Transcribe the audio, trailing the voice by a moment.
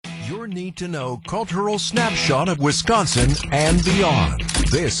Your need-to-know cultural snapshot of Wisconsin and beyond.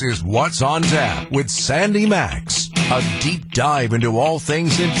 This is What's on Tap with Sandy Maxx. A deep dive into all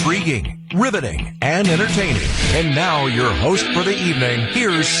things intriguing, riveting, and entertaining. And now your host for the evening,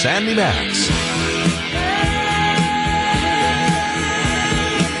 here's Sandy Maxx.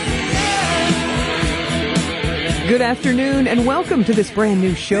 Good afternoon and welcome to this brand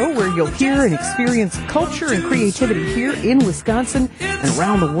new show where you'll hear and experience culture and creativity here in Wisconsin and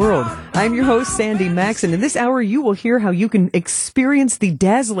around the world. I'm your host, Sandy Maxx, and in this hour you will hear how you can experience the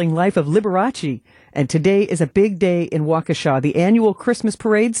dazzling life of Liberace. And today is a big day in Waukesha. The annual Christmas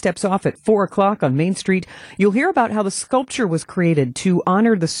parade steps off at 4 o'clock on Main Street. You'll hear about how the sculpture was created to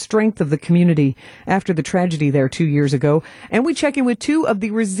honor the strength of the community after the tragedy there 2 years ago. And we check in with two of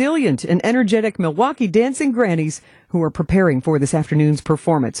the resilient and energetic Milwaukee Dancing Grannies who are preparing for this afternoon's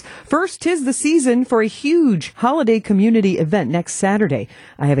performance. First, 'tis the season for a huge holiday community event next Saturday.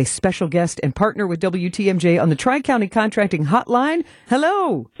 I have a special guest and partner with WTMJ on the Tri-County Contracting Hotline.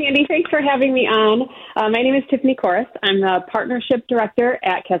 Hello. Sandy, thanks for having me on. My name is Tiffany Corris. I'm the Partnership Director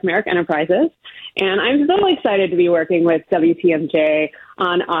at KapCo Enterprises, and I'm so excited to be working with WTMJ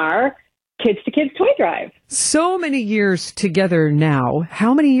on our Kids to Kids Toy Drive. So many years together now.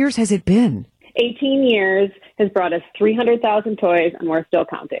 How many years has it been? 18 years has brought us 300,000 toys, and we're still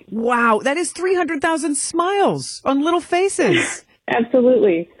counting. Wow, that is 300,000 smiles on little faces.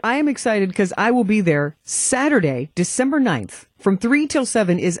 Absolutely. I am excited because I will be there Saturday, December 9th. From 3 till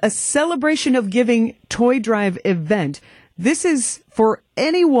 7 is a celebration of giving toy drive event. This is for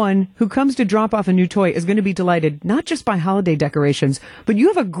anyone who comes to drop off a new toy is going to be delighted, not just by holiday decorations, but you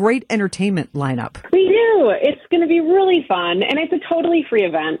have a great entertainment lineup. We do. It's going to be really fun, and it's a totally free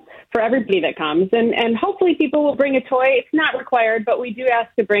event for everybody that comes, and hopefully people will bring a toy. It's not required, but we do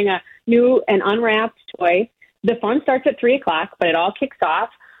ask to bring a new and unwrapped toy. The fun starts at 3 o'clock, but it all kicks off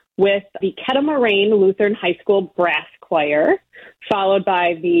with the Kettle Moraine Lutheran High School Brass Choir, followed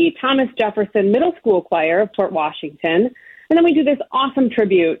by the Thomas Jefferson Middle School Choir of Port Washington. And then we do this awesome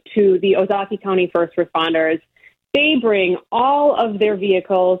tribute to the Ozaukee County first responders. They bring all of their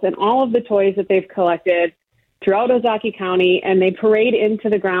vehicles and all of the toys that they've collected throughout Ozaukee County, and they parade into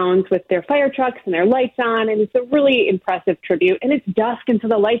the grounds with their fire trucks and their lights on, and it's a really impressive tribute. And it's dusk, and so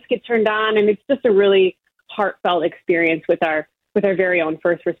the lights get turned on, and it's just a really heartfelt experience with our very own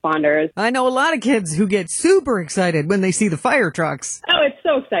first responders. I know a lot of kids who get super excited when they see the fire trucks. Oh, it's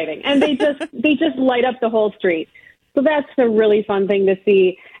so exciting. And they just light up the whole street. So that's a really fun thing to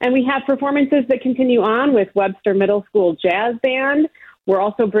see. And we have performances that continue on with Webster Middle School Jazz Band. We're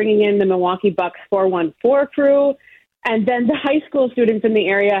also bringing in the Milwaukee Bucks 414 crew. And then the high school students in the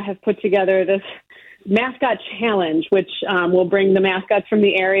area have put together this mascot challenge, which will bring the mascots from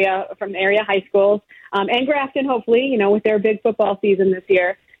the area high schools and Grafton, hopefully, with their big football season this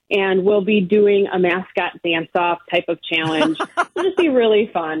year. And we'll be doing a mascot dance-off type of challenge. It'll just be really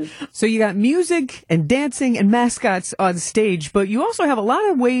fun. So you got music and dancing and mascots on stage, but you also have a lot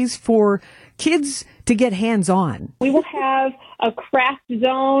of ways for kids to get hands-on. We will have a craft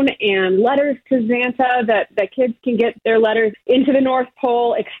zone and letters to Santa that kids can get their letters into the North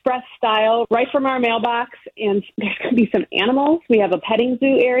Pole express style right from our mailbox. And there's going to be some animals. We have a petting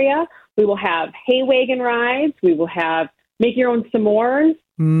zoo area. We will have hay wagon rides. We will have make your own s'mores.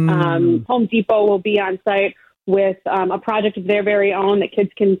 Home Depot will be on site with a project of their very own that kids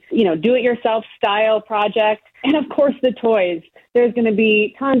can, do-it-yourself style project. And, of course, the toys. There's going to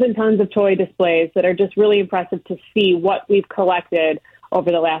be tons and tons of toy displays that are just really impressive to see what we've collected over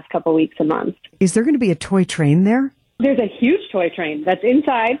the last couple weeks and months. Is there going to be a toy train there? There's a huge toy train that's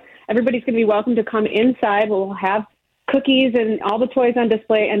inside. Everybody's going to be welcome to come inside. We'll have cookies and all the toys on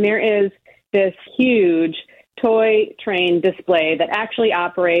display, and there is this huge toy train display that actually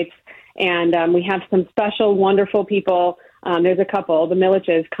operates, and we have some special, wonderful people. There's a couple, the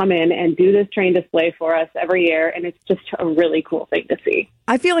Milliches, come in and do this train display for us every year, and it's just a really cool thing to see.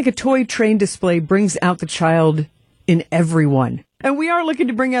 I feel like a toy train display brings out the child in everyone. And we are looking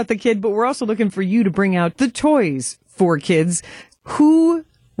to bring out the kid, but we're also looking for you to bring out the toys for kids. Who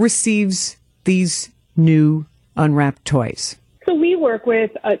receives these new unwrapped toys? So we work with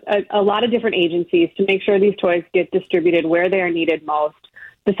a lot of different agencies to make sure these toys get distributed where they are needed most.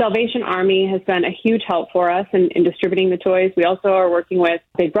 The Salvation Army has been a huge help for us in distributing the toys. We also are working with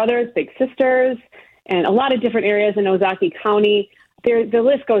Big Brothers, Big Sisters, and a lot of different areas in Ozaukee County. The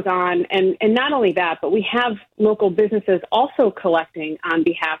list goes on, and not only that, but we have local businesses also collecting on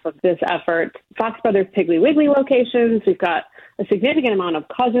behalf of this effort. Fox Brothers Piggly Wiggly locations, we've got a significant amount of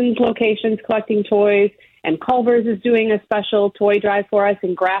Cousins locations collecting toys, and Culver's is doing a special toy drive for us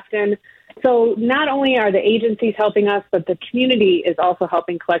in Grafton. So not only are the agencies helping us, but the community is also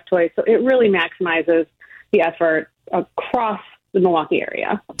helping collect toys. So it really maximizes the effort across the Milwaukee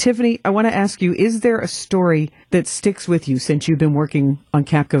area. Tiffany, I want to ask you, is there a story that sticks with you since you've been working on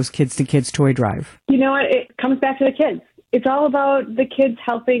KapCo's Kids to Kids toy drive? You know what? It comes back to the kids. It's all about the kids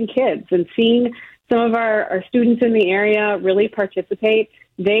helping kids and seeing some of our students in the area really participate.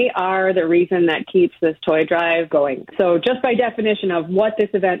 They are the reason that keeps this toy drive going. So just by definition of what this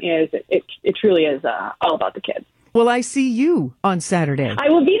event is, it truly is all about the kids. Well, I see you on Saturday. I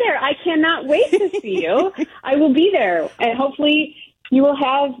will be there. I cannot wait to see you. I will be there. And hopefully you will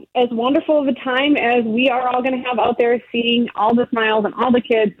have as wonderful of a time as we are all going to have out there, seeing all the smiles and all the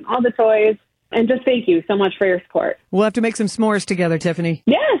kids and all the toys. And just thank you so much for your support. We'll have to make some s'mores together, Tiffany.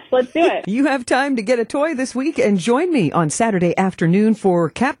 Yes, let's do it. You have time to get a toy this week, and join me on Saturday afternoon for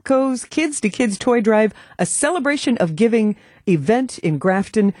KapCo's Kids to Kids Toy Drive, a celebration of giving event in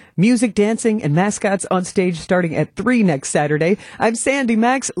Grafton, music, dancing, and mascots on stage starting at 3 next Saturday. I'm Sandy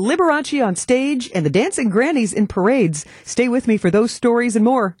Maxx, Liberace on stage, and the Dancing Grannies in parades. Stay with me for those stories and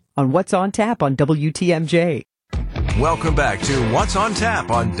more on What's on Tap on WTMJ. Welcome back to What's on Tap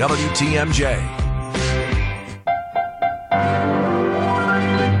on WTMJ.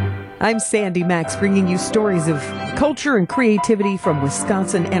 I'm Sandy Maxx, bringing you stories of culture and creativity from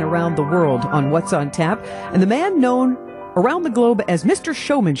Wisconsin and around the world on What's on Tap. And the man known around the globe as Mr.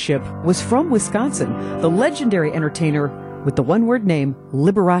 Showmanship was from Wisconsin, the legendary entertainer with the one-word name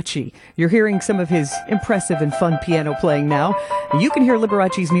Liberace. You're hearing some of his impressive and fun piano playing now. You can hear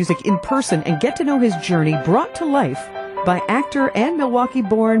Liberace's music in person and get to know his journey brought to life by actor and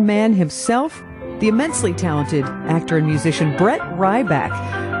Milwaukee-born man himself, the immensely talented actor and musician Brett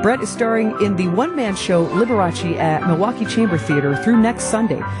Ryback. Brett is starring in the one-man show Liberace at Milwaukee Chamber Theater through next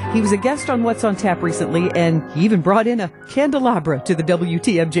Sunday. He was a guest on What's on Tap recently, and he even brought in a candelabra to the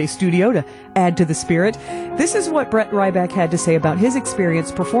WTMJ studio to add to the spirit. This is what Brett Ryback had to say about his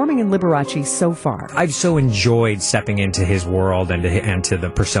experience performing in Liberace so far. I've so enjoyed stepping into his world and to the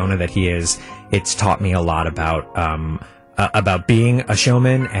persona that he is. It's taught me a lot about being a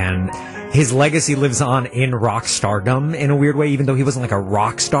showman, and his legacy lives on in rock stardom in a weird way, even though he wasn't like a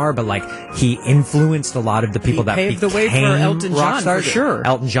rock star, but like he influenced a lot of the people that paved became the way for Elton rock John, stars. for sure.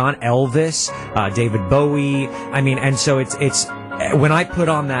 Elton John, Elvis, David Bowie. I mean, and so it's when I put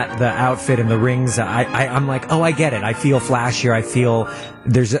on the outfit and the rings, I'm like, oh, I get it. I feel flashier. I feel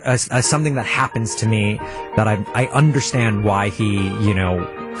there's something that happens to me that I understand why he,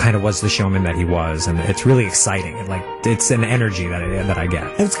 kind of was the showman that he was, and it's really exciting. It's an energy that I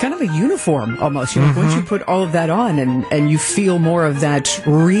get. It's kind of a uniform almost. Once you put all of that on, and you feel more of that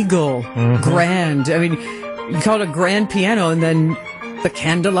regal, grand. I mean, you call it a grand piano, and then the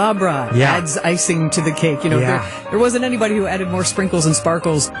candelabra adds icing to the cake. There wasn't anybody who added more sprinkles and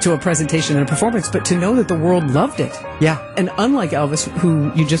sparkles to a presentation and a performance, but to know that the world loved it. Yeah. And unlike Elvis,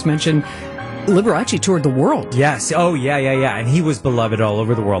 who you just mentioned, Liberace toured the world. Yes. Oh, yeah. And he was beloved all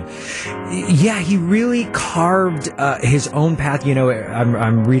over the world. Yeah, he really carved his own path.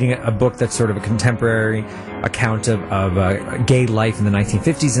 I'm reading a book that's sort of a contemporary account of gay life in the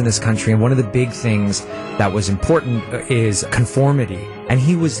 1950s in this country, and one of the big things that was important is conformity. And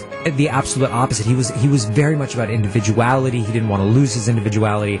he was the absolute opposite. He was very much about individuality. He didn't want to lose his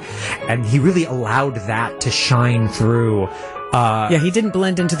individuality, and he really allowed that to shine through. He didn't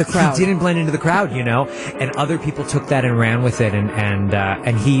blend into the crowd. He didn't blend into the crowd, and other people took that and ran with it,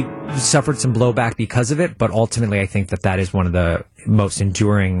 and he suffered some blowback because of it, but ultimately I think that is one of the most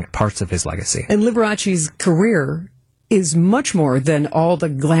enduring parts of his legacy. And Liberace's career is much more than all the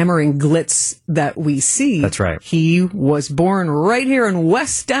glamour and glitz that we see. That's right. He was born right here in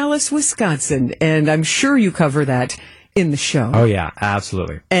West Dallas, Wisconsin, and I'm sure you cover that in the show. Oh, yeah,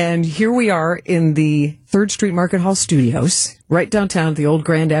 absolutely. And here we are in the 3rd Street Market Hall studios, right downtown at the old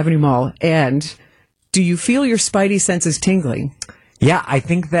Grand Avenue Mall. And do you feel your spidey senses tingling? Yeah, I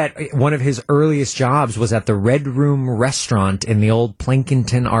think that one of his earliest jobs was at the Red Room restaurant in the old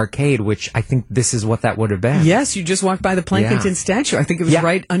Plankinton Arcade, which I think this is what that would have been. Yes, you just walked by the Plankinton statue. I think it was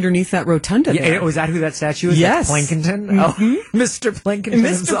right underneath that rotunda there. Yeah, was that who that statue is? Yes. Plankinton? Oh, Mr. Plankinton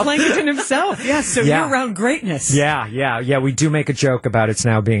himself. Mr. Plankinton himself. Yes, so you're around greatness. Yeah. We do make a joke about it's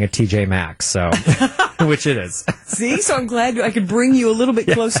now being a TJ Maxx, so which it is. See, so I'm glad I could bring you a little bit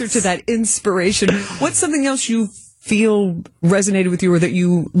closer to that inspiration. What's something else you feel resonated with you, or that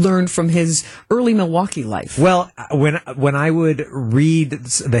you learned from his early Milwaukee life? Well, when I would read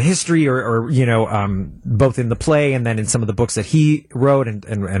the history, or both in the play and then in some of the books that he wrote and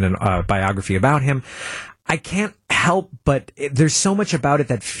a biography about him, I can't help but there's so much about it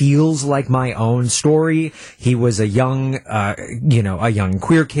that feels like my own story. He was a young, a young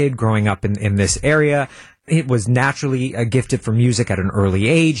queer kid growing up in this area. It was naturally gifted for music at an early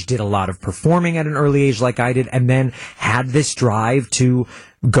age, did a lot of performing at an early age like I did, and then had this drive to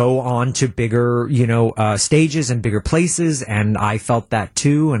go on to bigger, stages and bigger places, and I felt that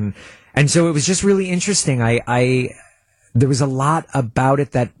too. And so it was just really interesting. There was a lot about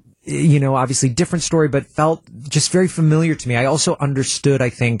it that, obviously different story, but felt just very familiar to me. I also understood, I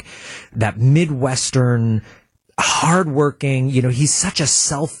think, that Midwestern, hardworking, he's such a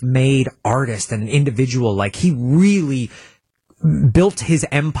self-made artist and an individual. Like, he really built his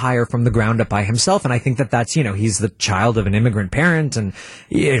empire from the ground up by himself. And I think that's, he's the child of an immigrant parent and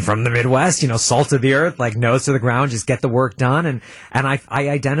from the Midwest, salt of the earth, like nose to the ground, just get the work done. And I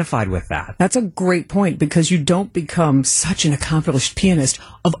identified with that. That's a great point, because you don't become such an accomplished pianist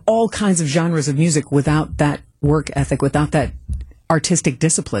of all kinds of genres of music without that work ethic, without that artistic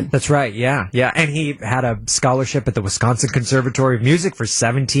discipline. That's right. Yeah. Yeah. And he had a scholarship at the Wisconsin Conservatory of Music for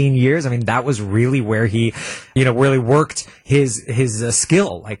 17 years. I mean, that was really where he, really worked his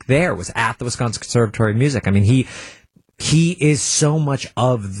skill, like there was at the Wisconsin Conservatory of Music. I mean, he is so much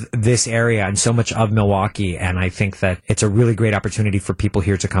of this area and so much of Milwaukee. And I think that it's a really great opportunity for people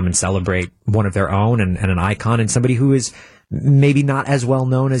here to come and celebrate one of their own and an icon and somebody who is maybe not as well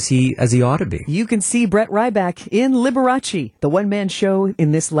known as he ought to be. You can see Brett Ryback in Liberace, the one-man show,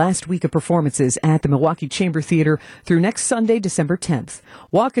 in this last week of performances at the Milwaukee Chamber Theater through next Sunday, December 10th.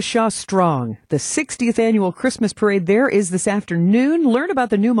 Waukesha Strong, the 60th annual Christmas parade there is this afternoon. Learn about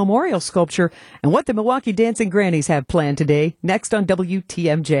the new memorial sculpture and what the Milwaukee Dancing Grannies have planned today, next on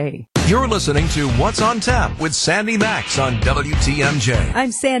WTMJ. You're listening to What's on Tap with Sandy Maxx on WTMJ.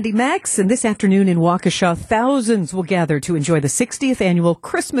 I'm Sandy Maxx, and this afternoon in Waukesha, thousands will gather to enjoy the 60th annual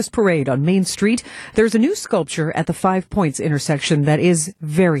Christmas parade on Main Street. There's a new sculpture at the 5 Points intersection that is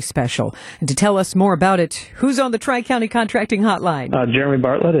very special. And to tell us more about it, who's on the Tri-County Contracting Hotline? Jeremy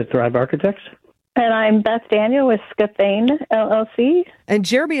Bartlett at Thrive Architects. And I'm Beth Daniel with Scathane LLC. And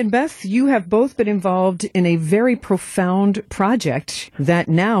Jeremy and Beth, you have both been involved in a very profound project that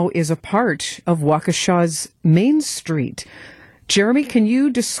now is a part of Waukesha's Main Street. Jeremy, can you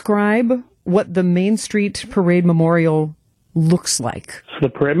describe what the Main Street Parade Memorial looks like? So the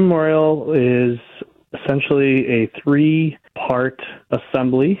Parade Memorial is essentially a 3-part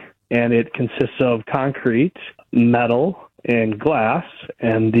assembly, and it consists of concrete, metal, and glass,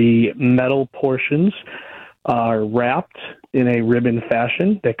 and the metal portions are wrapped in a ribbon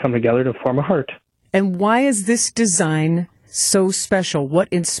fashion that come together to form a heart. And why is this design so special? What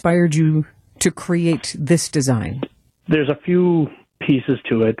inspired you to create this design? There's a few pieces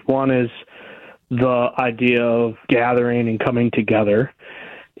to it. One is the idea of gathering and coming together,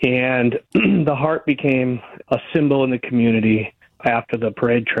 and the heart became a symbol in the community after the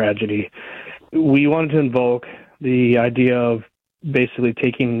parade tragedy. We wanted to invoke the idea of basically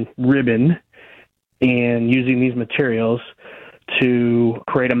taking ribbon and using these materials to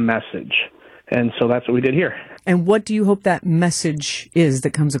create a message. And so that's what we did here. And what do you hope that message is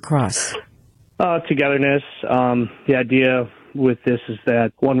that comes across? Togetherness. The idea with this is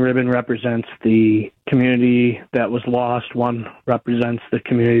that one ribbon represents the community that was lost, one represents the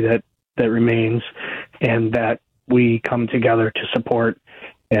community that remains, and that we come together to support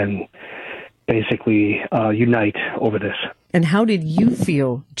and basically unite over this. And how did you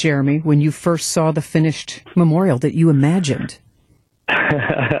feel, Jeremy, when you first saw the finished memorial that you imagined? That's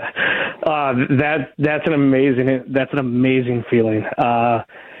an amazing feeling.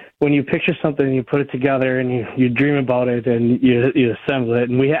 When you picture something and you put it together and you dream about it and you assemble it,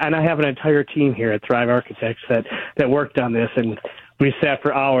 and I have an entire team here at Thrive Architects that worked on this, and we sat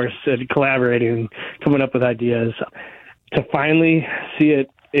for hours collaborating and coming up with ideas. To finally see it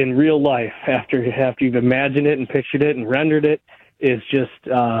in real life after you've imagined it and pictured it and rendered it is just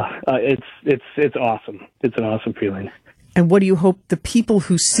it's awesome. It's an awesome feeling. And what do you hope the people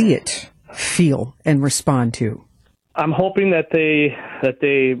who see it feel and respond to? I'm hoping that they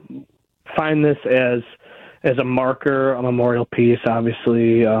find this as a marker, a memorial piece,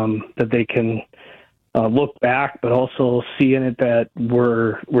 obviously, that they can look back, but also see in it that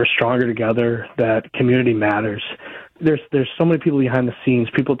we're stronger together, that community matters. There's so many people behind the scenes,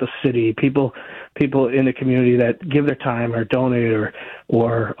 people at the city, people in the community that give their time or donate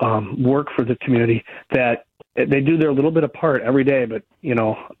or work for the community, that they do their little bit of part every day, but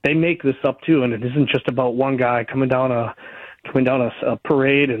they make this up too, and it isn't just about one guy coming down a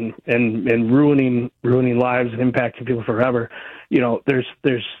parade and ruining lives and impacting people forever.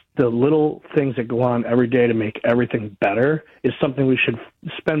 There's the little things that go on every day to make everything better is something we should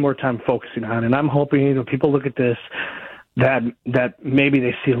spend more time focusing on. And I'm hoping when people look at this, that maybe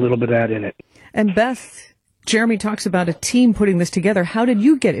they see a little bit of that in it. And Beth, Jeremy talks about a team putting this together. How did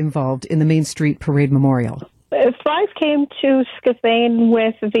you get involved in the Main Street Parade Memorial? Thrive came to Scafane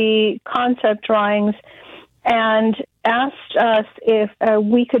with the concept drawings and asked us if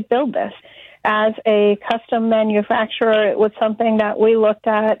we could build this. As a custom manufacturer, it was something that we looked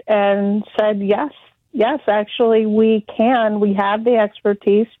at and said, yes, actually we can. We have the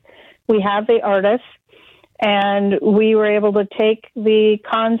expertise. We have the artists. And we were able to take the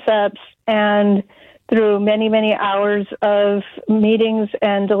concepts and through many, many hours of meetings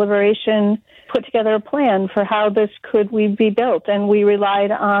and deliberation, put together a plan for how this could be built. And we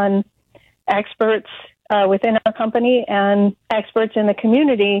relied on experts within our company and experts in the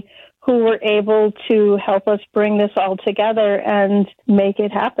community who were able to help us bring this all together and make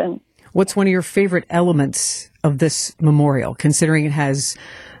it happen. What's one of your favorite elements of this memorial, considering it has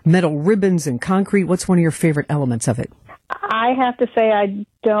metal ribbons and concrete? What's one of your favorite elements of it? I have to say I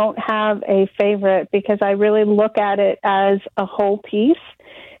don't have a favorite because I really look at it as a whole piece.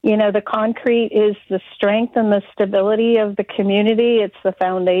 You know, the concrete is the strength and the stability of the community. It's the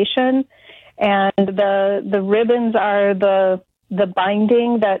foundation. And the ribbons are the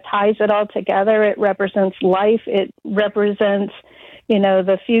binding that ties it all together. It represents life. It represents,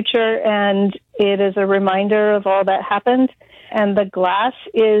 the future. And it is a reminder of all that happened. And the glass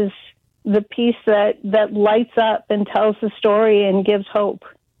is the piece that lights up and tells the story and gives hope.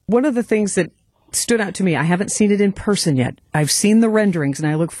 One of the things that stood out to me, I haven't seen it in person yet. I've seen the renderings and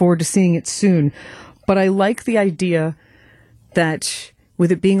I look forward to seeing it soon. But I like the idea that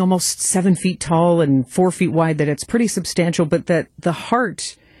with it being almost 7 feet tall and 4 feet wide, that it's pretty substantial, but that the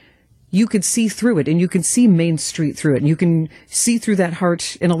heart, you could see through it and you can see Main Street through it and you can see through that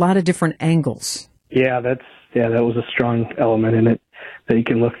heart in a lot of different angles. Yeah, that was a strong element in it, that you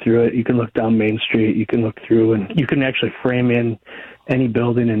can look through it. You can look down Main Street. You can look through, and you can actually frame in any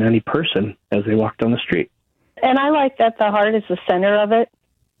building and any person as they walk down the street. And I like that the heart is the center of it.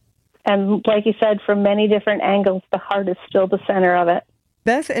 And like you said, from many different angles, the heart is still the center of it.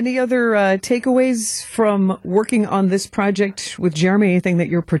 Beth, any other takeaways from working on this project with Jeremy? Anything that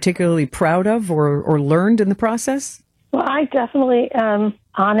you're particularly proud of or learned in the process? Well, I definitely am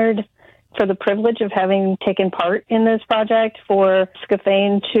honored for the privilege of having taken part in this project, for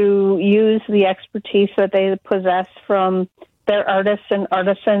Scafane to use the expertise that they possess from their artists and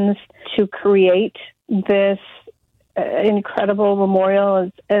artisans to create this incredible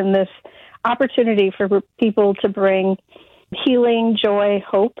memorial and this opportunity for people to bring healing, joy,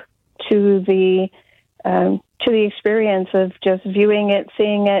 hope to the experience of just viewing it,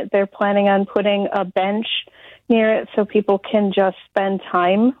 seeing it. They're planning on putting a bench near it so people can just spend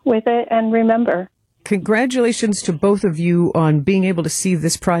time with it and remember. Congratulations to both of you on being able to see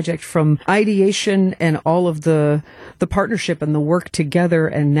this project from ideation and all of the partnership and the work together,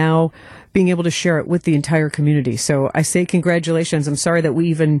 and now being able to share it with the entire community. So I say congratulations. I'm sorry that we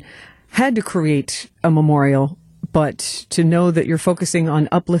even had to create a memorial, but to know that you're focusing on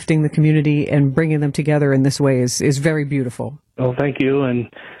uplifting the community and bringing them together in this way is very beautiful. Well, thank you. And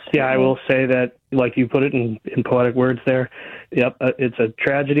yeah, I will say that, like you put it in poetic words there, yep, it's a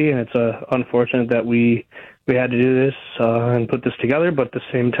tragedy, and it's unfortunate that we had to do this and put this together. But at the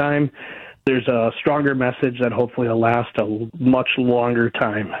same time, there's a stronger message that hopefully will last a much longer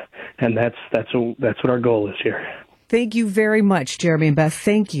time, and that's what our goal is here. Thank you very much, Jeremy and Beth.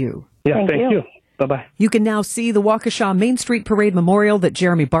 Thank you. Yeah, thank you. Bye-bye. You can now see the Waukesha Main Street Parade Memorial that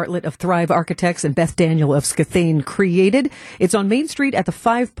Jeremy Bartlett of Thrive Architects and Beth Daniel of Scafane created. It's on Main Street at the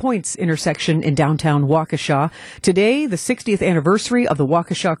 5 Points intersection in downtown Waukesha. Today, the 60th anniversary of the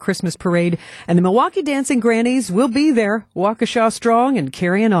Waukesha Christmas Parade, and the Milwaukee Dancing Grannies will be there, Waukesha strong and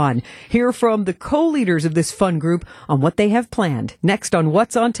carrying on. Hear from the co-leaders of this fun group on what they have planned. Next on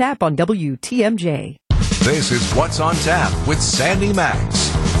What's on Tap on WTMJ. This is What's on Tap with Sandy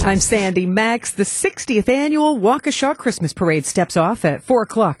Maxx. I'm Sandy Maxx. The 60th annual Waukesha Christmas Parade steps off at 4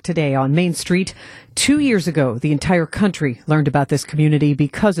 o'clock today on Main Street. 2 years ago, the entire country learned about this community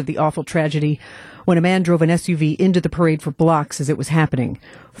because of the awful tragedy when a man drove an SUV into the parade for blocks as it was happening.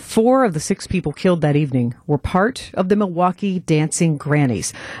 4 of the 6 people killed that evening were part of the Milwaukee Dancing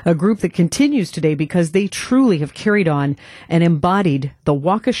Grannies, a group that continues today because they truly have carried on and embodied the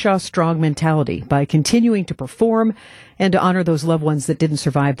Waukesha strong mentality by continuing to perform and to honor those loved ones that didn't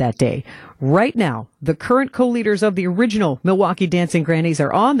survive that day. Right now, the current co-leaders of the original Milwaukee Dancing Grannies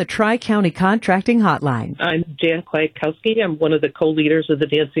are on the Tri-County Contracting Hotline. I'm Jan Kwiatkowski. I'm one of the co-leaders of the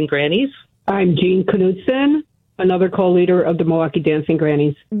Dancing Grannies. I'm Jean Knudsen. another co-leader of the Milwaukee Dancing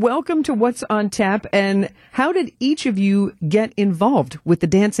Grannies. Welcome to What's on Tap. And how did each of you get involved with the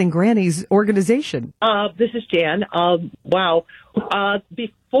Dancing Grannies organization? This is Jan. Wow.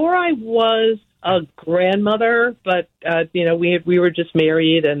 Before I was a grandmother, but, we were just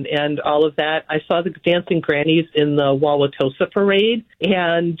married and all of that. I saw the Dancing Grannies in the Waukesha Parade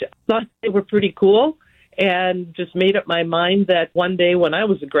and thought they were pretty cool and just made up my mind that one day when I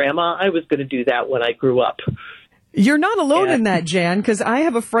was a grandma, I was going to do that when I grew up. You're not alone in that, Jan, because I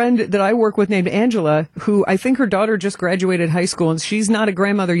have a friend that I work with named Angela, who I think her daughter just graduated high school, and she's not a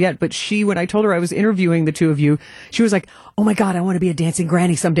grandmother yet, but when I told her I was interviewing the two of you, she was like, oh my God, I want to be a dancing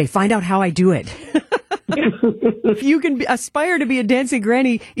granny someday. Find out how I do it. You can aspire to be a dancing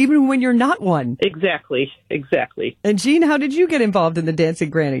granny even when you're not one. Exactly. And Jean, how did you get involved in the Dancing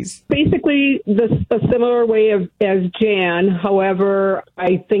Grannies? Basically, a similar way as Jan. However,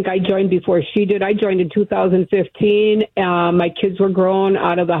 I think I joined before she did. I joined in 2015. My kids were grown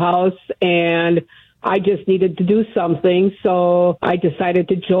out of the house, and I just needed to do something. So I decided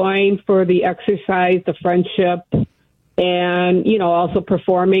to join for the exercise, the friendship, and, also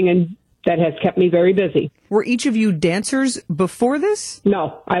performing, and that has kept me very busy. Were each of you dancers before this?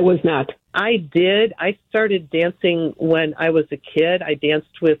 No, I was not. I did. I started dancing when I was a kid. I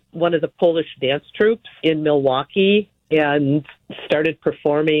danced with one of the Polish dance troupes in Milwaukee and started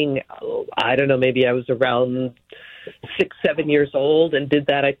performing, I don't know, maybe I was around 6, 7 years old and did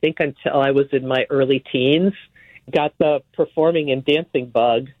that, I think, until I was in my early teens. Got the performing and dancing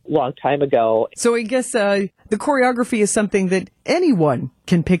bug a long time ago. So I guess the choreography is something that anyone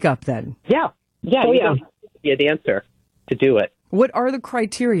can pick up then. Yeah. You don't have to be a dancer to do it. What are the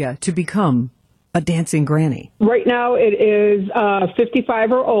criteria to become a dancing granny? Right now it is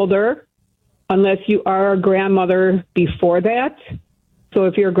 55 or older, unless you are a grandmother before that. So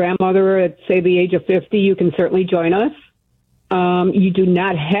if you're a grandmother at, say, the age of 50, you can certainly join us. You do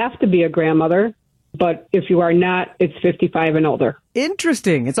not have to be a grandmother. But if you are not, it's 55 and older.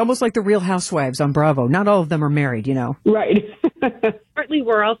 Interesting. It's almost like the Real Housewives on Bravo. Not all of them are married, Right. Partly,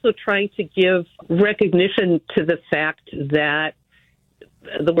 we're also trying to give recognition to the fact that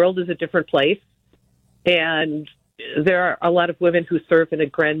the world is a different place. And there are a lot of women who serve in a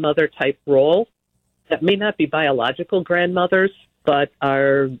grandmother-type role that may not be biological grandmothers, but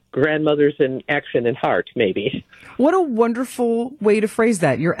are grandmothers in action and heart, maybe. What a wonderful way to phrase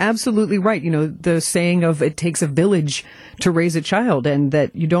that. You're absolutely right. The saying of it takes a village to raise a child, and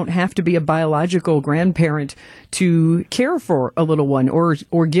that you don't have to be a biological grandparent to care for a little one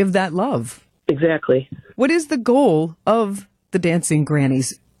or give that love. Exactly. What is the goal of the Dancing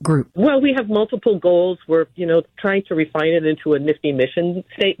Grannies group? Well, we have multiple goals. We're, trying to refine it into a nifty mission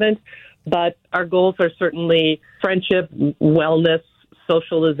statement. But our goals are certainly friendship, wellness,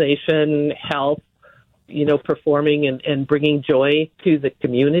 socialization, health, performing and bringing joy to the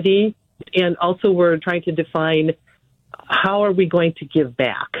community. And also we're trying to define how are we going to give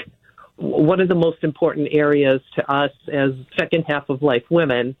back? What are the most important areas to us as second half of life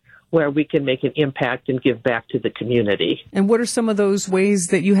women where we can make an impact and give back to the community? And what are some of those ways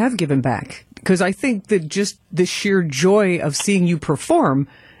that you have given back? Because I think that just the sheer joy of seeing you perform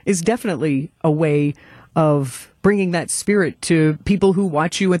is definitely a way of bringing that spirit to people who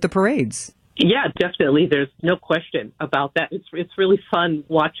watch you at the parades. Yeah, definitely. There's no question about that. It's really fun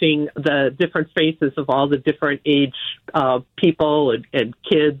watching the different faces of all the different age people and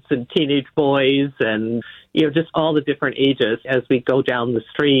kids and teenage boys and, just all the different ages as we go down the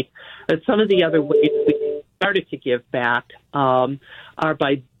street. But some of the other ways we started to give back are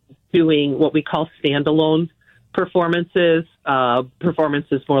by doing what we call standalone performances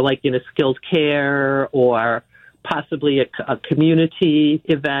more like in a skilled care or possibly a community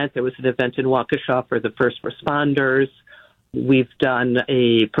event. There was an event in Waukesha for the first responders. We've done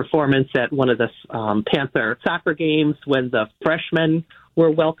a performance at one of the Panther soccer games when the freshmen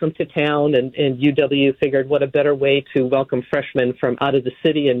were welcome to town, and UW figured what a better way to welcome freshmen from out of the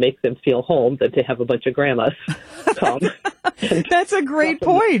city and make them feel home than to have a bunch of grandmas come. That's a great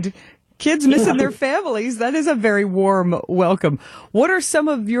point. Kids missing their families, that is a very warm welcome. What are some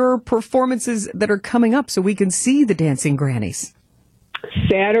of your performances that are coming up so we can see the Dancing Grannies?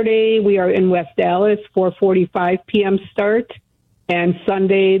 Saturday, we are in West Dallas, 4:45 p.m. start, and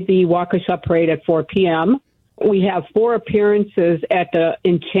Sunday, the Waukesha Parade at 4 p.m. We have 4 appearances at the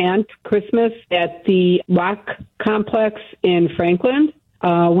Enchant Christmas at the Rock Complex in Franklin.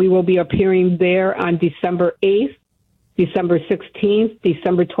 We will be appearing there on December 8th. December 16th,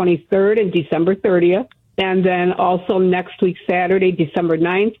 December 23rd, and December 30th. And then also next week, Saturday, December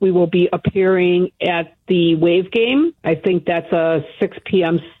 9th, we will be appearing at the Wave Game. I think that's a 6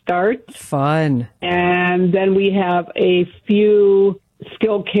 p.m. start. Fun. And then we have a few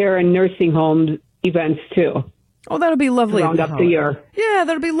skilled care and nursing home events, too. Oh, that'll be lovely. Round up the year. Yeah,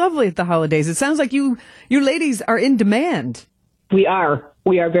 that'll be lovely at the holidays. It sounds like you ladies are in demand. We are.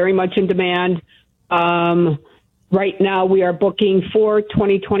 We are very much in demand. Right now, we are booking for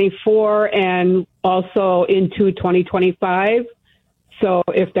 2024 and also into 2025. So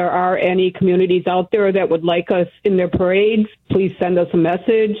if there are any communities out there that would like us in their parades, please send us a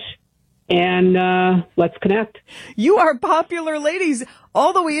message and let's connect. You are popular ladies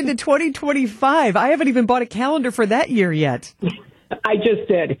all the way into 2025. I haven't even bought a calendar for that year yet. I just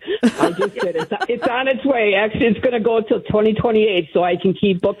did. It's on its way. Actually, it's going to go till 2028, so I can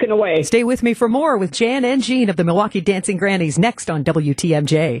keep booking away. Stay with me for more with Jan and Jean of the Milwaukee Dancing Grannies next on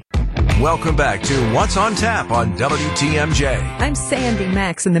WTMJ. Welcome back to What's on Tap on WTMJ. I'm Sandy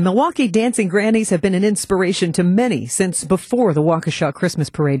Maxx, and the Milwaukee Dancing Grannies have been an inspiration to many since before the Waukesha Christmas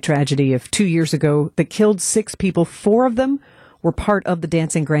Parade tragedy of 2 years ago that killed 6 people. 4 of them were part of the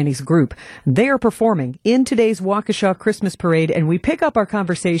Dancing Grannies group. They are performing in today's Waukesha Christmas Parade, and we pick up our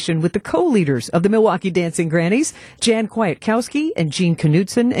conversation with the co-leaders of the Milwaukee Dancing Grannies, Jan Kwiatkowski and Jean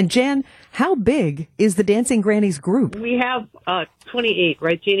Knudsen. And Jan, how big is the Dancing Grannies group? We have 28,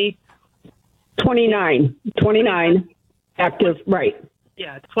 right, Jeannie? 29 active, right.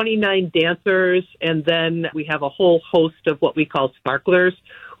 Yeah, 29 dancers, and then we have a whole host of what we call sparklers,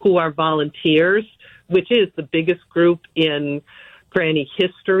 who are volunteers, which is the biggest group in Granny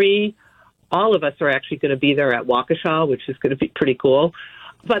history. All of us are actually going to be there at Waukesha, which is going to be pretty cool.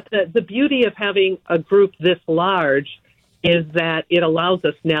 But the beauty of having a group this large is that it allows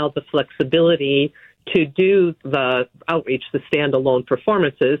us now the flexibility to do the outreach, the standalone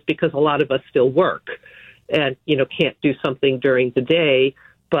performances, because a lot of us still work and, can't do something during the day.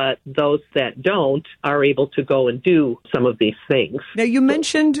 But those that don't are able to go and do some of these things. Now, you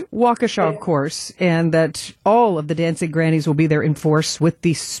mentioned Waukesha, of course, and that all of the Dancing Grannies will be there in force with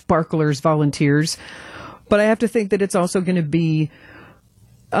the Sparklers volunteers. But I have to think that it's also going to be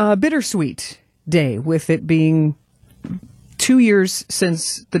a bittersweet day, with it being 2 years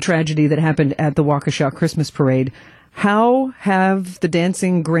since the tragedy that happened at the Waukesha Christmas Parade. How have the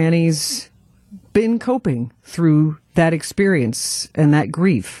Dancing Grannies been coping through that experience and that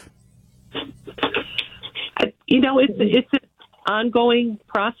grief? It's an ongoing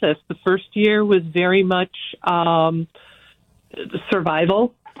process. The first year was very much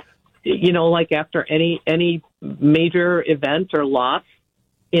survival. Like after any major event or loss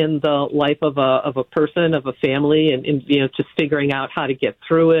in the life of a person, of a family, and just figuring out how to get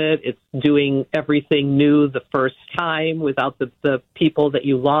through it. It's doing everything new the first time without the people that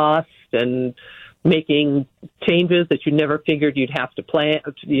you lost, and making changes that you never figured you'd have to plan,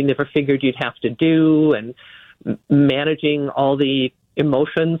 you never figured you'd have to do, and managing all the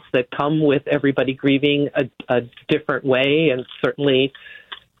emotions that come with everybody grieving a different way, and certainly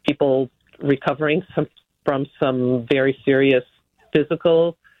people recovering from some very serious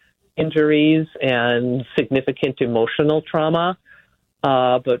physical injuries and significant emotional trauma.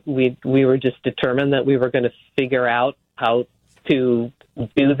 But we were just determined that we were going to figure out how to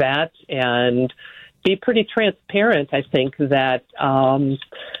do that and be pretty transparent. I think that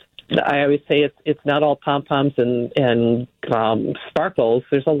I always say it's not all pom-poms and sparkles.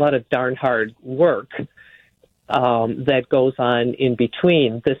 There's a lot of darn hard work that goes on in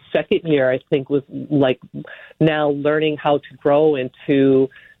between. The second year, I think, was like now learning how to grow into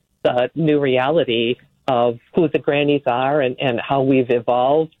the new reality of who the Grannies are and how we've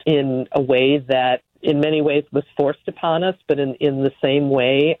evolved in a way that in many ways was forced upon us, but in the same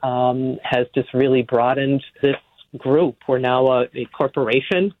way has just really broadened this group. We're now a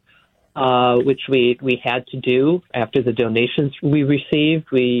corporation, which we had to do after the donations we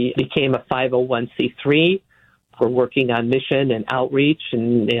received. We became a 501c3. We're working on mission and outreach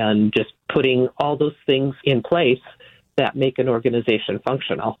and just putting all those things in place that make an organization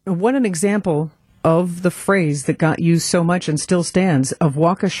functional. What an example of the phrase that got used so much and still stands, of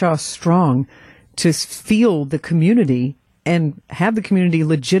Waukesha Strong, to feel the community and have the community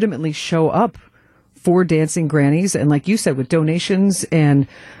legitimately show up for Dancing Grannies. And like you said, with donations and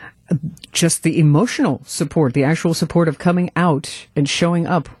just the emotional support, the actual support of coming out and showing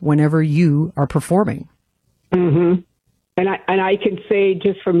up whenever you are performing. Mm-hmm. And I can say,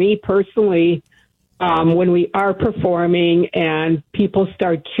 just for me personally, when we are performing and people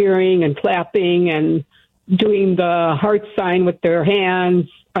start cheering and clapping and doing the heart sign with their hands,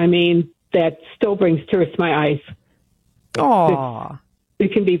 I mean, that still brings tears to my eyes. Aww.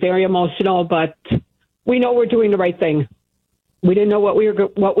 It can be very emotional, but we know we're doing the right thing. We didn't know what we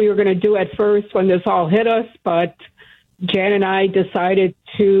were going to do at first when this all hit us, but Jan and I decided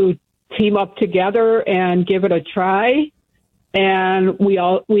to team up together and give it a try. And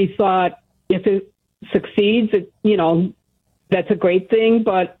we thought if it succeeds, that's a great thing.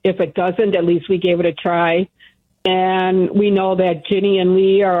 But if it doesn't, at least we gave it a try. And we know that Ginny and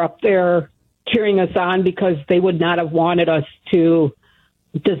Lee are up there cheering us on because they would not have wanted us to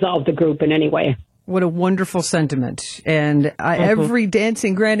dissolve the group in any way. What a wonderful sentiment. And every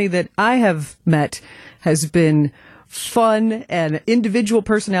dancing granny that I have met has been fun and individual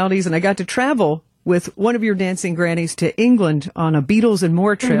personalities. And I got to travel with one of your dancing grannies to England on a Beatles and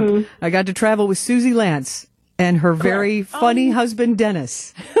More trip. Mm-hmm. I got to travel with Susie Lance and her very funny husband,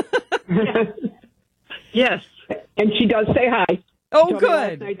 Dennis. Yes. And she does say hi. Oh, good.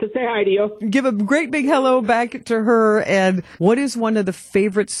 Last night to say hi to you. Give a great big hello back to her. And what is one of the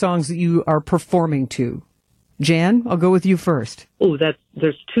favorite songs that you are performing to? Jan, I'll go with you first. Oh,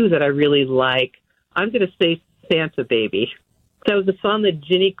 there's two that I really like. I'm going to say Santa Baby. That was a song that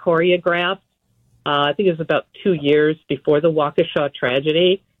Ginny choreographed. I think it was about 2 years before the Waukesha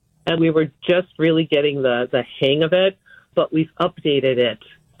tragedy. And we were just really getting the hang of it. But we've updated it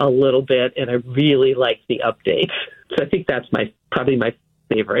a little bit, and I really like the update. So I think that's probably my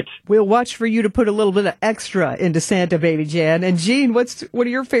favorite. We'll watch for you to put a little bit of extra into Santa Baby, Jan. And Jean, what are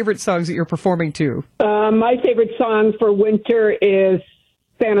your favorite songs that you're performing to? My favorite song for winter is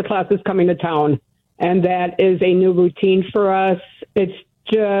Santa Claus is Coming to Town. And that is a new routine for us. It's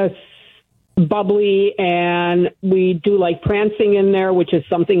just bubbly, and we do like prancing in there, which is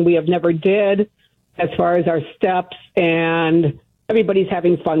something we have never did as far as our steps, and everybody's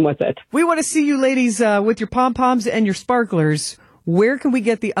having fun with it. We want to see you ladies with your pom-poms and your sparklers. Where can we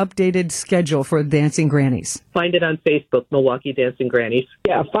get the updated schedule for Dancing Grannies? Find it on Facebook, Milwaukee Dancing Grannies.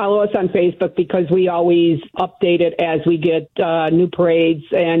 Yeah, follow us on Facebook because we always update it as we get new parades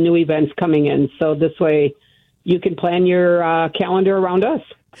and new events coming in. So this way you can plan your calendar around us.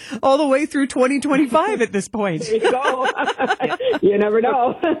 All the way through 2025 at this point. There you go. You never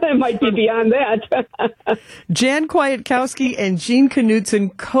know. It might be beyond that. Jan Kwiatkowski and Jean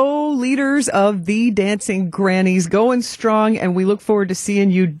Knudsen, co-leaders of the Dancing Grannies, going strong, and we look forward to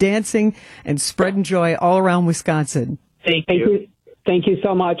seeing you dancing and spreading joy all around Wisconsin. Thank you. Thank you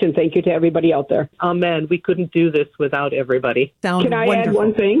so much, and thank you to everybody out there. Amen. We couldn't do this without everybody. Can I add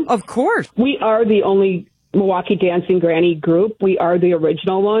one thing? Of course. We are the only Milwaukee Dancing Granny group. We are the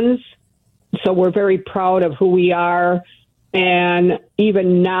original ones. So we're very proud of who we are. And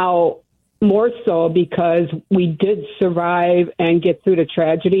even now, more so because we did survive and get through the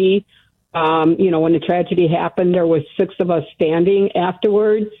tragedy. When the tragedy happened, there was 6 of us standing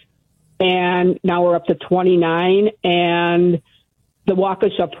afterwards. And now we're up to 29. And the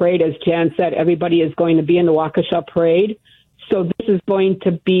Waukesha Parade, as Jan said, everybody is going to be in the Waukesha Parade. So this is going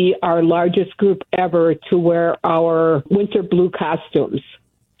to be our largest group ever to wear our winter blue costumes.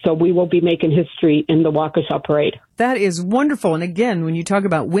 So we will be making history in the Waukesha Parade. That is wonderful. And again, when you talk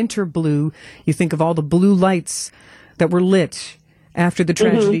about winter blue, you think of all the blue lights that were lit after the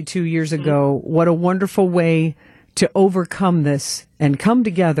tragedy 2 years ago. What a wonderful way to overcome this and come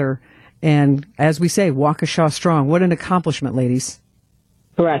together. And as we say, Waukesha strong. What an accomplishment, ladies.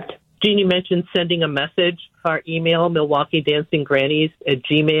 Correct. Jeannie mentioned sending a message. Our email,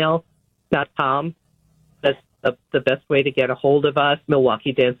 MilwaukeeDancingGrannies@gmail.com. That's the best way to get a hold of us,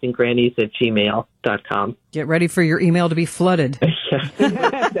 MilwaukeeDancingGrannies@gmail.com. Get ready for your email to be flooded.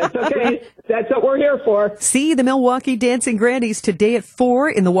 That's okay. That's what we're here for. See the Milwaukee Dancing Grannies today at 4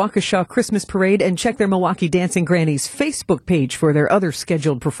 in the Waukesha Christmas Parade, and check their Milwaukee Dancing Grannies Facebook page for their other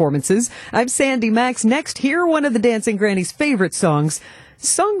scheduled performances. I'm Sandy Maxx. Next, hear one of the Dancing Grannies' favorite songs,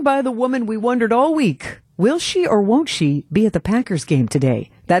 sung by the woman we wondered all week. Will she or won't she be at the Packers game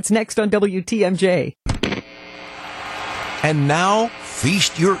today? That's next on WTMJ. And now,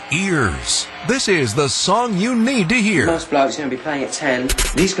 feast your ears. This is the song you need to hear. Most blokes are going to be playing at 10.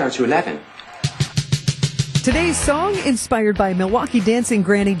 These go to 11. Today's song, inspired by Milwaukee Dancing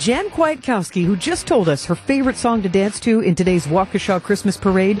Granny Jan Kwiatkowski, who just told us her favorite song to dance to in today's Waukesha Christmas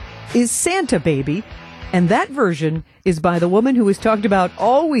Parade, is Santa Baby. And that version is by the woman who was talked about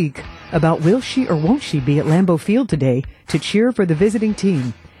all week about will she or won't she be at Lambeau Field today to cheer for the visiting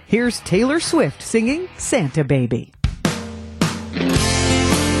team. Here's Taylor Swift singing Santa Baby.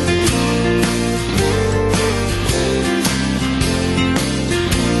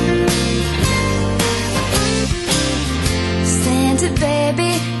 Santa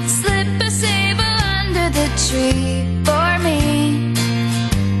baby, slip a sable under the tree for me.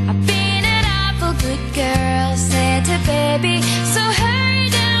 I've been an awful good girl, Santa baby, so hurry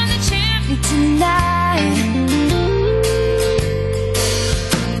down the chimney tonight.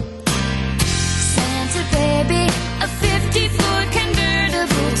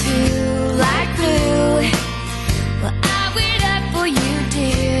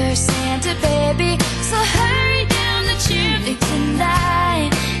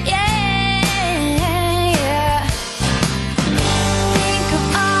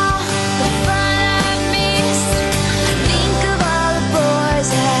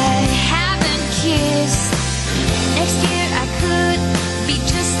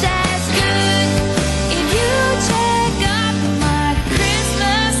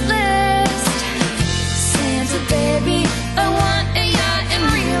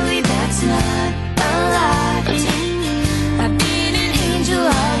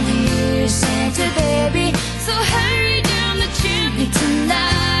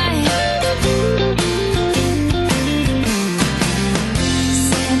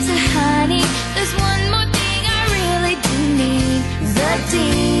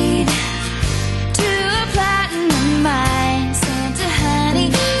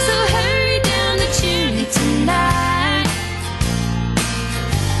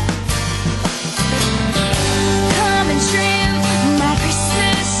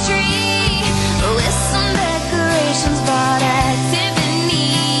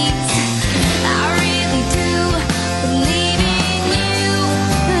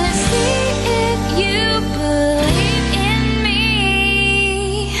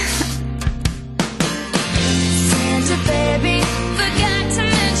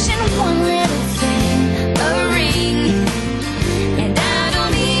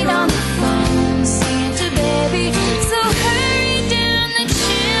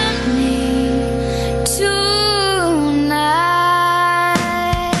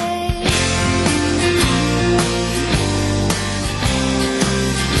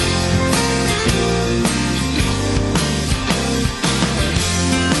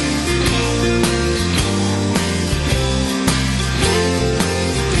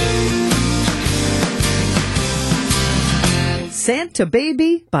 Santa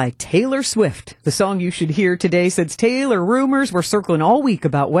Baby by Taylor Swift. The song you should hear today, since Taylor rumors were circling all week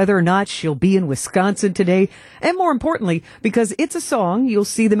about whether or not she'll be in Wisconsin today. And more importantly, because it's a song you'll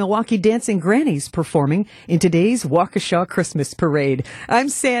see the Milwaukee Dancing Grannies performing in today's Waukesha Christmas Parade. I'm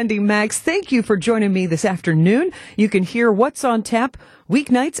Sandy Maxx. Thank you for joining me this afternoon. You can hear What's on Tap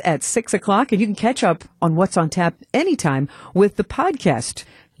weeknights at 6 o'clock, and you can catch up on What's on Tap anytime with the podcast.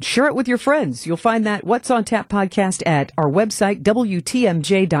 Share it with your friends. You'll find that What's on Tap podcast at our website,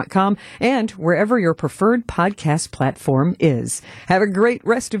 WTMJ.com, and wherever your preferred podcast platform is. Have a great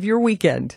rest of your weekend.